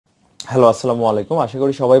Hello, আসসালামু আলাইকুম। আশা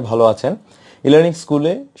করি সবাই ভালো আছেন। ইলার্নিং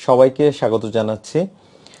স্কুলে সবাইকে স্বাগত জানাচ্ছি।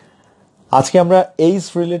 আজকে আমরা এইজ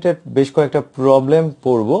রিলেটেড বেশ কয়েকটা প্রবলেম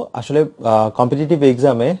পড়ব। আসলে কম্পিটিটিভ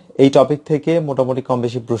এক্সামে এই টপিক থেকে মোটামুটি কম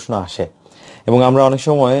বেশি প্রশ্ন আসে এবং আমরা অনেক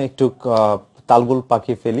সময় একটু তালগোল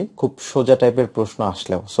পাকিয়ে ফেলি খুব সোজা টাইপের প্রশ্ন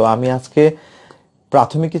আসলেও। সো আমি আজকে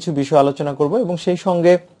প্রাথমিক কিছু বিষয় আলোচনা করব এবং সেই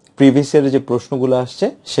সঙ্গে প্রিভিয়াস ইয়ারের যে প্রশ্নগুলো আসছে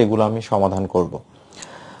সেগুলো আমি সমাধান করব।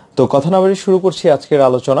 তো কথা না বলে শুরু করছি আজকের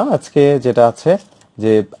আলোচনা। আজকে যেটা আছে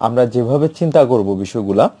যে আমরা যেভাবে চিন্তা করব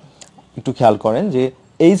বিষয়গুলা একটু খেয়াল করেন যে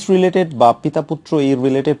এইজ রিলেটেড বা পিতা পুত্র এই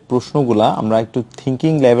রিলেটেড প্রশ্নগুলা আমরা একটু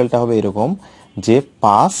থিঙ্কিং লেভেলটা হবে এরকম যে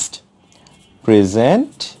পাস্ট,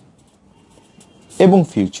 প্রেজেন্ট এবং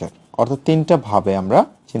ফিউচার, অর্থাৎ তিনটা ভাবে আমরা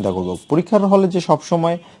চিন্তা করব। পরীক্ষার হলে যে সব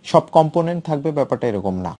সময় সব কম্পোনেন্ট থাকবে ব্যাপারটা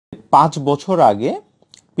এরকম না। 5 বছর আগে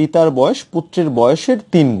পিতার বয়স পুত্রের বয়সের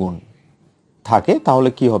 3 গুণ থাকে তাহলে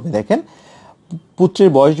কি হবে দেখেন, পুত্রের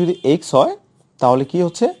বয়স যদি x হয় তাহলে কি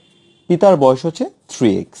হচ্ছে, পিতার বয়স হচ্ছে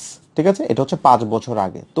 3x। ঠিক আছে, এটা হচ্ছে 5 বছর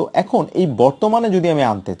আগে। তো এখন এই বর্তমানে যদি আমি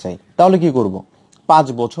আনতে চাই তাহলে কি করব, 5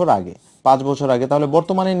 বছর আগে 5 বছর আগে তাহলে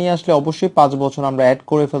বর্তমানে নিয়ে আসলে অবশ্যই 5 বছর আমরা অ্যাড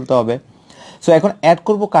করে ফেলতে হবে। সো এখন অ্যাড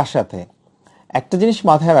করব কার সাথে? একটা জিনিস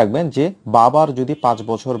মাথায় রাখবেন যে বাবার যদি 5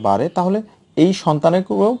 বছর বাড়ে তাহলে এই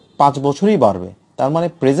সন্তানেরও 5 বছরই বাড়বে। তার মানে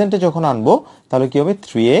প্রেজেন্টে যখন আনবো তাহলে কি হবে,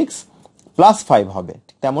 3x প্লাস 5 হবে।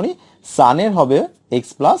 তেমনি সানের হবে x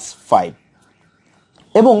প্লাস 5।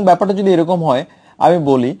 এবং ব্যাপারটা যদি এরকম হয়, আমি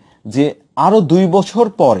বলি যে আরো 2 বছর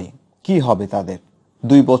পরে কি হবে তাদের,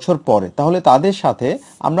 2 বছর পরে তাহলে তাদের সাথে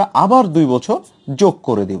আমরা আবার 2 বছর যোগ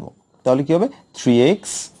করে দিব। তাহলে কি হবে, 3x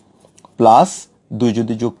প্লাস 2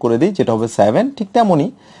 যদি যোগ করে দিই যেটা হবে 7। ঠিক তেমনি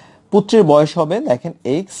পুত্রের বয়স হবে দেখেন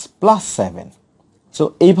x প্লাস 7। সো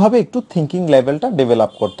এইভাবে একটু থিঙ্কিং লেভেলটা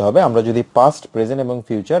ডেভেলপ করতে হবে। আমরা যদি পাস্ট, প্রেজেন্ট এবং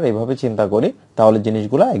ফিউচার এইভাবে চিন্তা করি তাহলে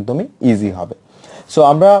জিনিসগুলো একদমই ইজি হবে। সো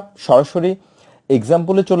আমরা সরাসরি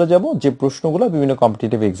এক্সাম্পলে চলে যাব যে প্রশ্নগুলো বিভিন্ন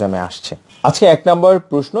কম্পিটিটিভ এক্সামে আসছে। আজকে 1 নম্বর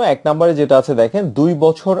প্রশ্ন। 1 নম্বরে যেটা আছে দেখেন, 2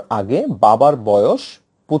 বছর আগে বাবার বয়স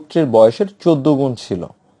পুত্রের বয়সের 14 গুণ ছিল।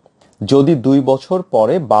 যদি 2 বছর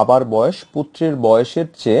পরে বাবার বয়স পুত্রের বয়সের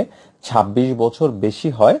চেয়ে 26 বছর বেশি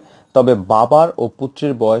হয় তবে বাবার ও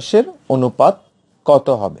পুত্রের বয়সের অনুপাত কত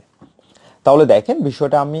হবে? তাহলে দেখেন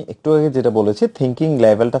বিষয়টা আমি একটু আগে যেটা বলেছি, থিঙ্কিং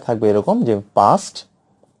লেভেলটা থাকবে এরকম যে পাস্ট,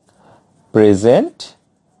 প্রেজেন্ট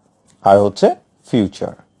আর হচ্ছে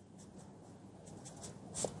ফিউচার।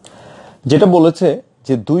 যেটা বলেছে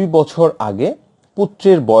যে 2 বছর আগে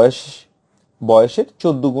পুত্রের বয়সের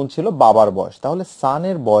 14 গুণ ছিল বাবার বয়স, তাহলে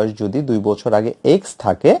সানের বয়স যদি 2 বছর আগে x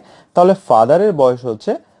থাকে তাহলে ফাদারের বয়স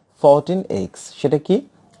হচ্ছে 14x। সেটা কি,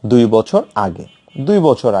 2 বছর আগে, 2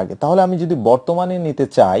 বছর আগে। তাহলে আমি যদি বর্তমানে নিতে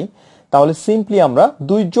চাই তাহলে সিম্পলি আমরা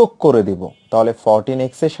 2 যোগ করে দিব, তাহলে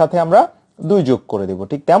 14x এর সাথে আমরা 2 যোগ করে দিব।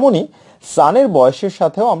 ঠিক তেমনি সানের বয়সের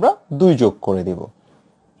সাথেও আমরা 2 যোগ করে দিব।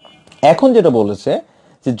 এখন যেটা বলেছে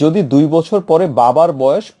যে যদি 2 বছর পরে বাবার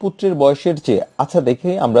বয়স পুত্রের বয়সের চেয়ে, আচ্ছা দেখি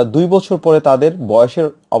আমরা 2 বছর পরে তাদের বয়সের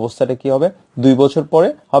অবস্থাটা কি হবে। 2 বছর পরে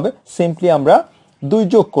হবে সিম্পলি আমরা 2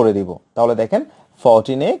 যোগ করে দিব। তাহলে দেখেন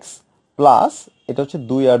 14x প্লাস এটা হচ্ছে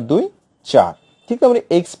 2 আর 2 4। ঠিক তেমনি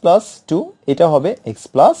x প্লাস 2 এটা হবে x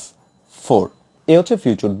প্লাস 4। এ হচ্ছে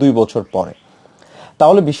ফিউচার 2 বছর পরে।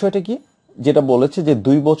 তাহলে বিষয়টা কি, যেটা বলেছে যে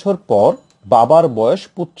 2 বছর পর বাবার বয়স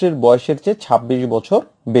পুত্রের বয়সের চেয়ে 26 বছর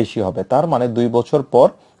বেশি হবে। তার মানে 2 বছর পর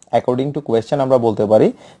অ্যাকর্ডিং টু কোয়েশ্চেন আমরা বলতে পারি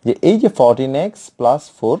যে এই যে 14x প্লাস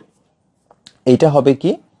 4 এইটা হবে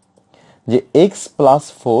কি, যে x প্লাস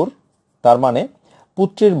 4 তার মানে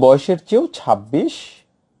পুত্রের বয়সের চেয়েও 26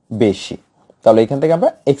 বেশি। তাহলে এখান থেকে আমরা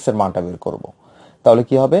x এর মানটা বের করব। তাহলে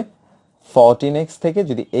কি হবে, 14x থেকে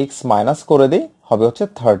যদি x মাইনাস করে দেই হবে হচ্ছে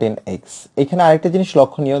 13x। এখানে আরেকটা জিনিস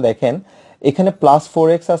লক্ষণীয় দেখেন, এখানে প্লাস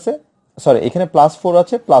 4x আছে, সরি এখানে প্লাস 4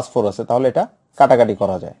 আছে, প্লাস 4 আছে, তাহলে এটা কাটাকাটি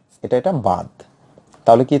করা যায়, এটা বাদ।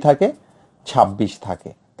 তাহলে কি থাকে, 26 থাকে।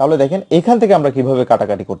 তাহলে দেখেন এখান থেকে আমরা কিভাবে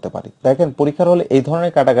কাটাকাটি করতে পারি। দেখেন পরীক্ষার হলে এই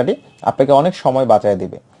ধরনের কাটাকাটি আপনাকে অনেক সময় বাঁচায়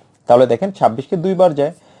দিবে। তাহলে দেখেন 26 কে 2 বার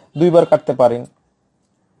যায়, 2 বার কাটতে পারেন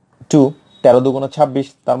 2, 13 দুগুণ 26,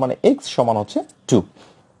 তার মানে x সমান হচ্ছে 2।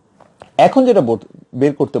 এখন যেটা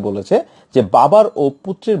বের করতে বলেছে যে বাবার ও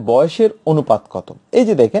পুত্রের বয়সের অনুপাত কত। এই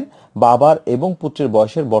যে দেখেন বাবার এবং পুত্রের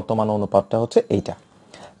বয়সের বর্তমান অনুপাতটা হচ্ছে এইটা।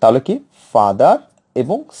 তাহলে কি, ফাদার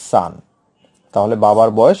এবং সান। তাহলে বাবার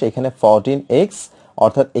বয়স এখানে 14x,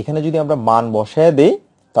 অর্থাৎ এখানে যদি আমরা মান বসায় দেই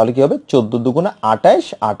তাহলে কি হবে, 14 দুগুণে 28,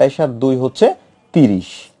 28 আর 2 হচ্ছে 30,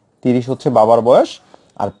 30 হচ্ছে বাবার বয়স।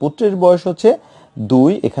 আর পুত্রের বয়স হচ্ছে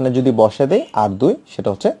 2, এখানে যদি বসায় দেই আর 2 সেটা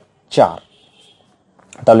হচ্ছে 4।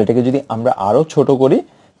 তাহলে এটাকে যদি আমরা আরো ছোট করি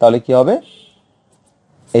তাহলে কি হবে,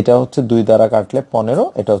 এটা হচ্ছে 2 দ্বারা কাটলে 15,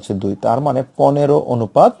 এটা হচ্ছে 2, তার মানে 15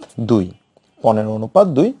 অনুপাত 2।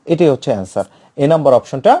 15:2, এটাই হচ্ছে অ্যান্সার। এ নাম্বার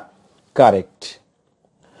অপশনটা কারেক্ট।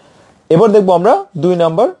 এবার দেখবো আমরা 2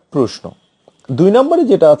 নাম্বার প্রশ্ন। 2 নম্বরে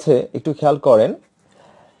যেটা আছে একটু খেয়াল করেন,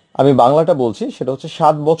 আমি বাংলাটা বলছি, সেটা হচ্ছে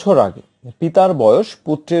 7 বছর আগে পিতার বয়স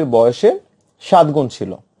পুত্রের বয়সের 7 গুণ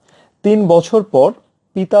ছিল। 3 বছর পর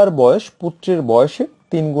পিতার বয়স পুত্রের বয়সের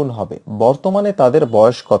 3 গুণ হবে, বর্তমানে তাদের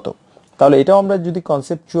বয়স কত? তাহলে এটাও আমরা যদি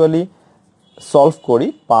কনসেপচুয়ালি সলভ করি,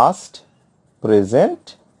 পাস্ট, প্রেজেন্ট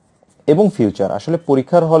এবং ফিউচার। আসলে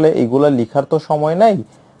পরীক্ষার হলে এগুলা লেখার তো সময় নাই,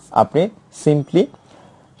 আপনি সিম্পলি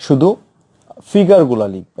শুধু ফিগারগুলা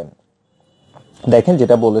লিখবেন। দেখেন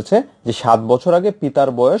যেটা বলেছে যে 7 বছর আগে পিতার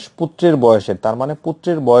বয়স পুত্রের বয়সের, তার মানে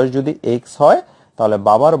পুত্রের বয়স যদি x হয় তাহলে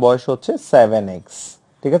বাবার বয়স হচ্ছে 7x।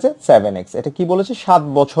 ঠিক আছে, 7x। এটা কি বলেছে? 7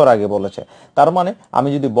 বছর আগে বলেছে। তার মানে আমি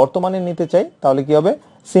যদি বর্তমানে নিতে চাই তাহলে কি হবে?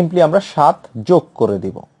 সিম্পলি আমরা 7 যোগ করে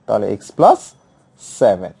দিব, তাহলে x +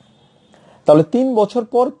 7। তাহলে 3 বছর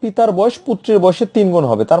পর পিতার বয়স পুত্রের বয়সের 3 গুণ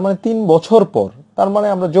হবে, তার মানে 3 বছর পর, তার মানে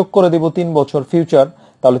আমরা যোগ করে দিব 3 বছর, ফিউচার।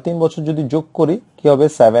 তাহলে 3 বছর যদি যোগ করি কি হবে?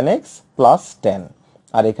 7x + 10,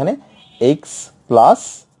 আর এখানে x +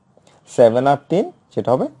 7 আর 3 যেটা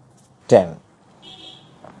হবে 10।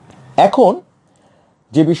 এখন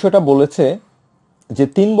যে বিষয়টা বলেছে যে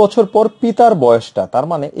 3 বছর পর পিতার বয়সটা, তার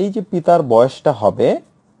মানে এই যে পিতার বয়সটা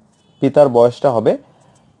হবে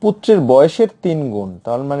পুত্রের বয়সের 3 গুণ,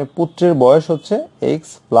 তার মানে পুত্রের বয়স হচ্ছে x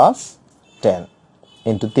 + 10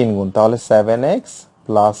 ইন্টু 3 গুণ, তাহলে 7x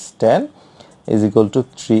 + 10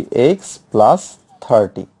 = 3x +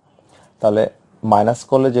 30। তাহলে মাইনাস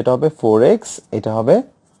করলে যেটা হবে 4x, এটা হবে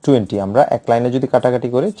 20। আমরা এক লাইনে যদি কাটাকাটি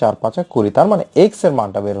করি 4 5 20, তার মানে x এর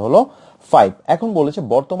মানটা বের হলো 5। এখন বলেছে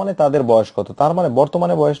বর্তমানে তাদের বয়স কত, তার মানে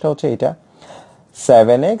বর্তমানে বয়সটা হচ্ছে এটা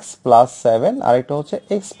 7x + 7, আরেকটা হচ্ছে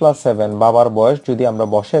x + 7। বাবার বয়স যদি আমরা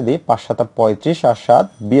বসিয়ে দিই, 5 7 35 আর 7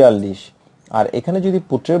 42, আর এখানে যদি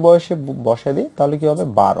পুত্রের বয়সে বসিয়ে দিই তাহলে কি হবে?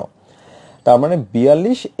 12। তার মানে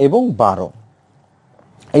 42 এবং 12,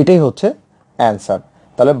 এটাই হচ্ছে অ্যান্সার।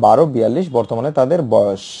 তাহলে 12 42 বর্তমানে তাদের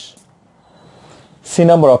বয়স। সি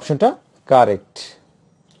নাম্বার অপশনটা কারেক্ট।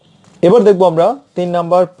 এবার দেখবো আমরা 3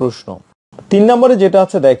 নাম্বার প্রশ্ন। 3 নম্বরে যেটা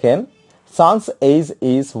আছে দেখেন, son's age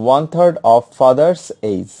is 1/3 of father's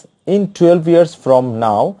age. In 12 years from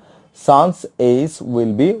now, son's age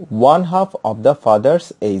will be 1/2 of the father's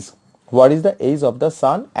age. What is the age of the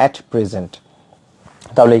son at present?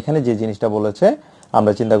 তাহলে এখানে যে জিনিসটা বলেছে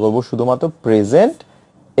আমরা চিন্তা করব শুধুমাত্র প্রেজেন্ট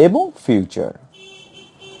এবং ফিউচার।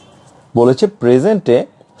 বলেছে প্রেজেন্টে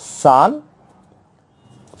সান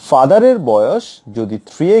ফাদারের বয়স যদি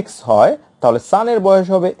 3x হয় তাহলে সানের বয়স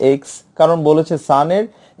হবে x, কারণ বলেছে সানের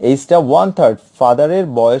এইজটা 1/3, ফাদারের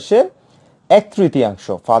বয়সের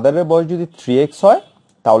 1/3। ফাদারের বয়স যদি 3x হয়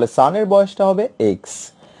তাহলে সানের বয়সটা হবে x।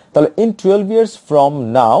 তাহলে ইন 12 ইয়ার্স ফ্রম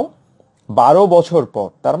নাও, 12 বছর পর,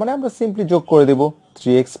 তার মানে আমরা সিম্পলি যোগ করে দেব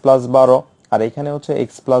 3x + 12, আর এখানে হচ্ছে x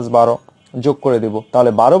 + 12 যোগ করে দেব।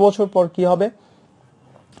 তাহলে 12 বছর পর কি হবে?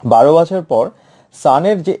 12 বছর পর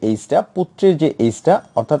সানের যে এইজটা, পুত্রের যে এইজটা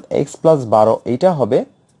অর্থাৎ x + 12, এটা হবে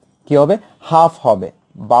কি হবে? হাফ হবে,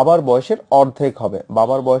 বাবার বয়সের অর্ধেক হবে।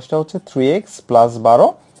 বাবার বয়সটা হচ্ছে 3x + 12,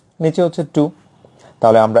 নিচে হচ্ছে 2।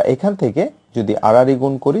 তাহলে আমরা এখান থেকে যদি আড়াআড়ি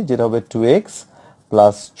গুণ করি যেটা হবে 2x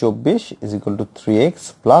 + 24 = 3x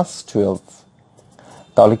 + 12,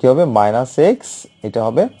 তাহলে কি হবে? -x, এটা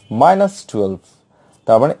হবে -12।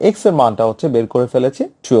 তার মানে x এর মানটা হচ্ছে বের করে ফেলেছি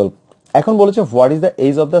 12। এখন বলেছে what is the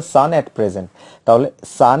age of the sun at present, তাহলে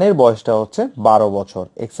সানের বয়সটা হচ্ছে 12 বছর,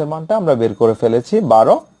 x এর মানটা আমরা বের করে ফেলেছি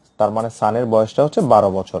 12, তার মানে সানের বয়সটা হচ্ছে 12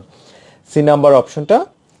 বছর। সি নাম্বার অপশনটা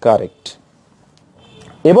কারেক্ট।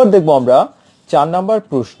 এবার দেখবো আমরা 4 নাম্বার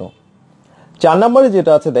প্রশ্ন। 4 নম্বরে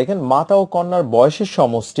যেটা আছে দেখেন, মাতা ও কন্যার বয়সের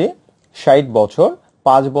সমষ্টি 60 বছর।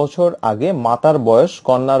 5 বছর আগে মাতার বয়স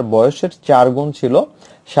কন্যার বয়সের 4 গুণ ছিল।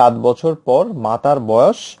 7 বছর পর মাতার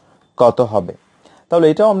বয়স কত হবে? তাহলে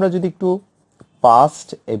এটাও আমরা যদি একটু পাস্ট,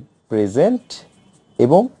 প্রেজেন্ট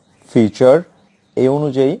এবং ফিউচার এই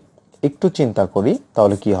অনুযায়ী একটু চিন্তা করি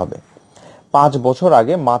তাহলে কি হবে? 5 বছর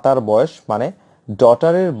আগে মাতার বয়স মানে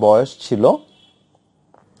ডটারের বয়স ছিল,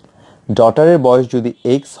 ডটারের বয়স যদি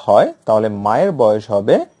x হয় তাহলে মায়ের বয়স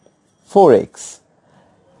হবে 4x।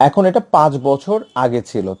 এখন এটা 5 বছর আগে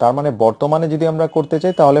ছিল, তার মানে বর্তমানে যদি আমরা করতে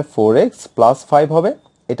চাই তাহলে 4x + 5 হবে,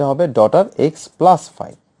 এটা হবে ডটার x +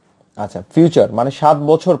 5। আচ্ছা, ফিউচার মানে 7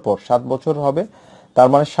 বছর পর, 7 বছর হবে, তার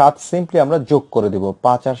মানে 7 সিম্পলি আমরা যোগ করে দিব,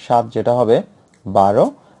 5 আর 7 যেটা হবে 12,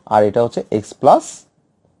 আর এটা হচ্ছে x +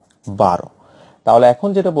 12। তাহলে এখন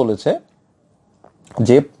যেটা বলেছে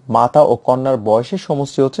যে মাতা ও কন্যার বয়সের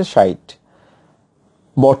সমষ্টি হচ্ছে 60,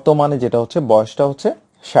 বর্তমানে যেটা হচ্ছে বয়সটা হচ্ছে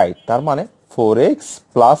 60, তার মানে 4x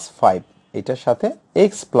 + 5, এটার সাথে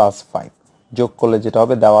x + 5 যোগ করলে যেটা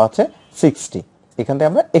হবে দেওয়া আছে 60, এখান থেকে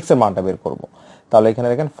আমরা x এর মানটা বের করব। তাহলে এখানে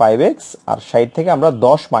দেখেন 5x আর 60 থেকে আমরা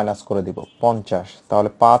 10 মাইনাস করে দিব 50, তাহলে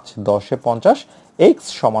 5 10 এ 50, x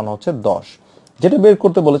সমান হচ্ছে 10। যেটা বের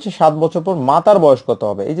করতে বলেছে 7 বছর পর মাতার বয়স কত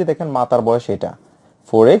হবে, এই যে দেখেন মাতার বয়স এটা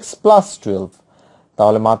 4x প্লাস 12,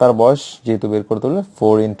 তাহলে মাতার বয়স যেহেতু বের করতে হলে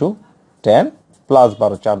 4 ইন্টু 10 প্লাস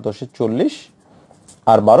 12, 4 10 40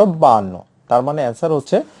 আর 12 52, তার মানে অ্যান্সার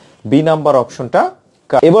হচ্ছে বি নাম্বার অপশনটা।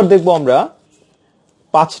 এবার দেখবো আমরা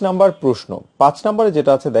 5 নাম্বার প্রশ্ন। 5 নম্বরে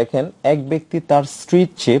যেটা আছে দেখেন, এক ব্যক্তি তার স্ত্রীর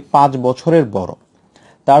চেয়ে 5 বছরের বড়,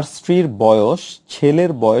 তার স্ত্রীর বয়স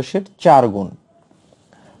ছেলের বয়সের 4 গুণ।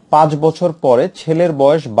 5 বছর পরে ছেলের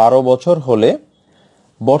বয়স 12 বছর হলে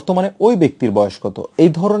বর্তমানে ওই ব্যক্তির বয়স কত?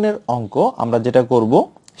 এই ধরনের অঙ্ক আমরা যেটা করব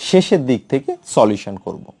শেষের দিক থেকে সলিউশন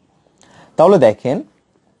করব। তাহলে দেখেন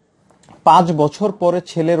 5 বছর পরে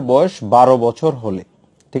ছেলের বয়স 12 বছর হলে,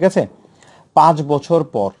 ঠিক আছে, 5 বছর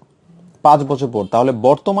পর তাহলে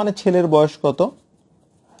বর্তমানে ছেলের বয়স কত?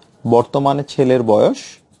 বর্তমানে ছেলের বয়স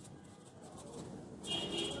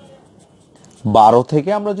 12 থেকে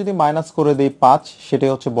আমরা যদি মাইনাস করে দেই 5,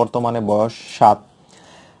 সেটাই হচ্ছে বর্তমানে বয়স 7।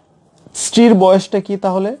 স্ত্রীর বয়সটা কি?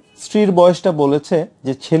 তাহলে স্ত্রীর বয়সটা বলেছে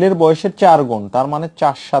যে ছেলের বয়সের 4 গুণ, তার মানে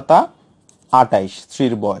 4 7 28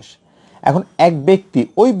 স্ত্রীর বয়স। এখন এক ব্যক্তি,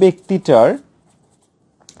 ওই ব্যক্তিটার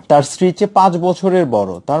তার স্ত্রীর চেয়ে 5 বছরের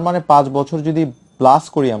বড়, তার মানে 5 বছর যদি প্লাস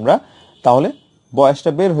করি আমরা তাহলে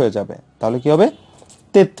বয়সটা বের হয়ে যাবে। তাহলে কি হবে?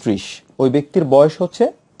 33। ওই ব্যক্তির বয়স হচ্ছে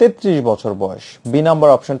 33 বছর বয়স। বি নাম্বার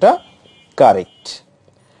অপশনটা কারেক্ট।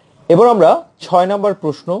 এবার আমরা 6 নাম্বার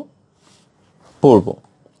প্রশ্ন পড়ব।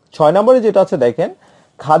 6 নম্বরে যেটা আছে দেখেন,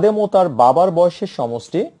 খাদেম ও তার বাবার বয়সের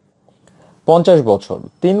সমষ্টি 50 বছর,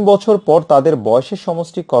 3 বছর পর তাদের বয়সের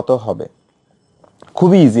সমষ্টি কত হবে?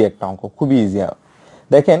 খুবই ইজি একটা অঙ্ক, খুবই ইজি।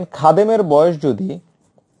 দেখেন খাদেমের বয়স যদি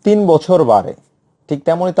 3 বছর বাড়ে, ঠিক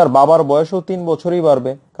তেমনি তার বাবার বয়সও 3 বছরই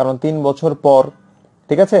বাড়বে, কারণ 3 বছর পর,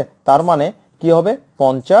 ঠিক আছে, তার মানে কি হবে?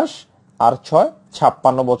 50 আর 6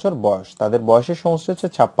 56 বছর বয়স, তাদের বয়সের সমষ্টি হচ্ছে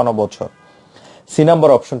 56 বছর। সি নাম্বার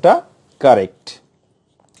অপশনটা কারেক্ট।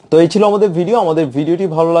 তো এই ছিল আমাদের ভিডিও। আমাদের ভিডিওটি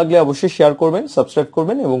ভালো লাগলে অবশ্যই শেয়ার করবেন, সাবস্ক্রাইব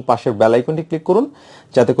করবেন এবং পাশের বেল আইকনটি ক্লিক করুন,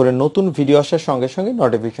 যাতে করে নতুন ভিডিও আসার সঙ্গে সঙ্গে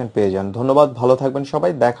নোটিফিকেশন পেয়ে যান। ধন্যবাদ, ভালো থাকবেন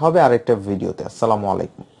সবাই, দেখা হবে আরেকটা ভিডিওতে। আসসালামু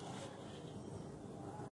আলাইকুম।